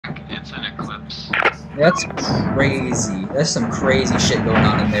it's an eclipse. That's crazy. There's some crazy shit going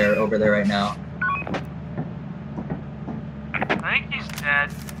on in there, over there right now. I think he's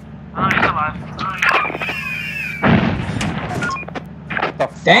dead. Oh, he's alive.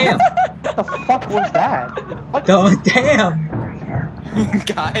 Damn! What the fuck was that? What? Oh, damn!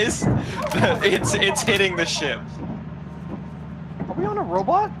 Guys, it's hitting the ship. Are we on a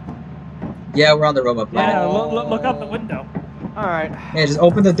robot? Yeah, we're on the robot planet. Yeah, look out the window. Alright. Yeah, just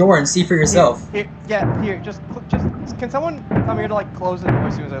open the door and see for yourself. Here, just, can someone come here to, like, close the door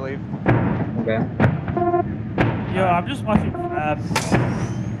as soon as I leave? Okay. Yo, I'm just watching Fab.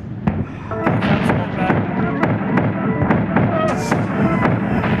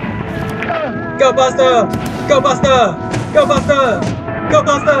 Go Buster! Go Buster! Go Buster! Go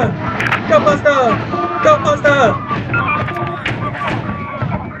Buster! Go Buster! Go Buster!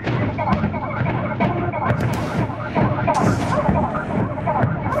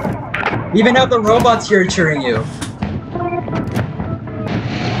 Even now the robots here are cheering you.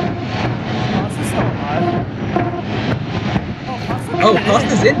 Oh,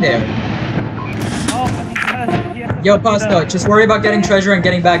 Pasta's in there. Yo, Pasta, just worry about getting treasure and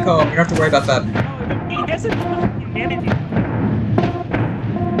getting back home. You don't have to worry about that.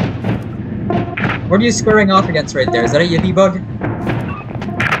 What are you squaring off against right there? Is that a yippee bug?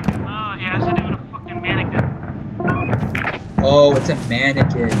 Oh, yeah, it's to do with a fucking mannequin. Oh, it's a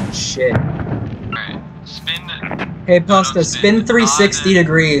mannequin. Shit. Alright, spin. Hey, Pasta, spin 360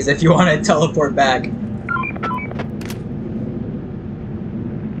 degrees if you want to teleport back.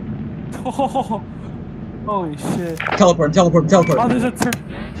 Oh, holy shit. Teleport, teleport, teleport. Oh, there's a turn.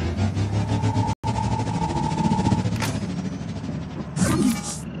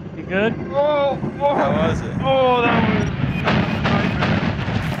 You good? Oh, How was it? oh, that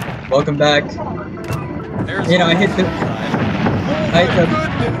was. Welcome back. There's You know, I hit the... Oh I hit the... my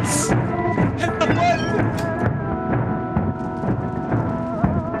goodness! Hit the button!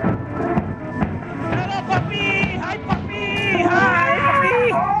 Hello, puppy! Hi, puppy! Hi,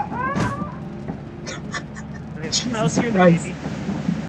 puppy! Mouse here, Christ. baby.